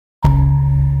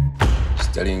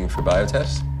Studying for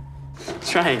biotests?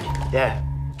 Trying, yeah.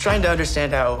 Trying to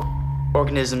understand how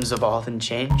organisms evolve and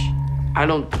change. I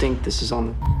don't think this is on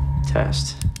the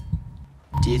test.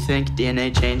 Do you think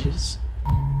DNA changes?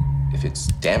 If it's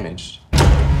damaged.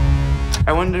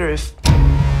 I wonder if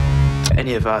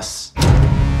any of us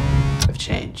have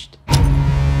changed.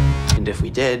 And if we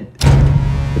did,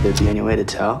 would there be any way to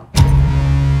tell?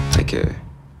 Like a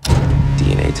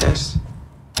DNA test?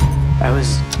 I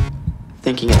was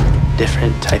thinking a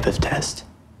different type of test.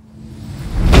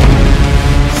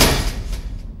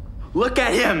 Look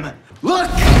at him!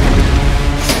 Look!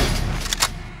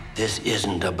 This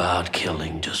isn't about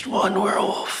killing just one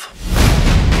werewolf.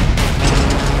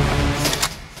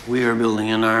 We are building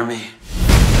an army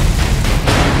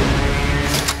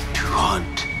to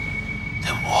hunt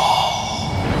them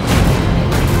all.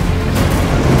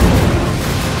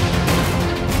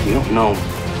 You don't know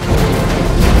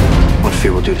what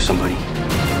fear will do to somebody.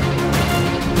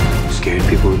 Scared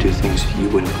people will do things you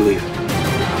wouldn't believe.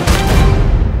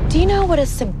 Do you know what a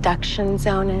subduction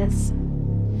zone is?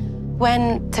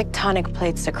 When tectonic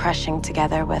plates are crushing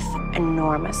together with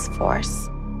enormous force.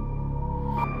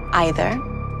 Either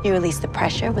you release the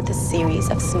pressure with a series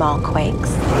of small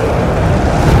quakes,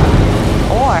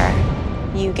 or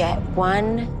you get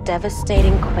one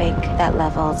devastating quake that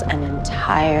levels an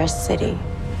entire city.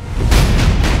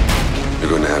 You're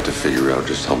going to have to figure out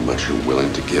just how much you're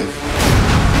willing to give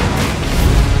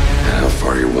and how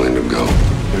far you're willing to go.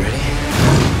 You ready?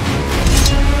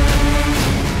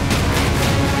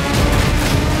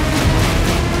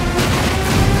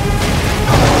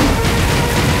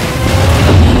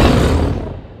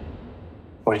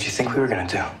 What did you think we were gonna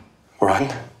do? Run?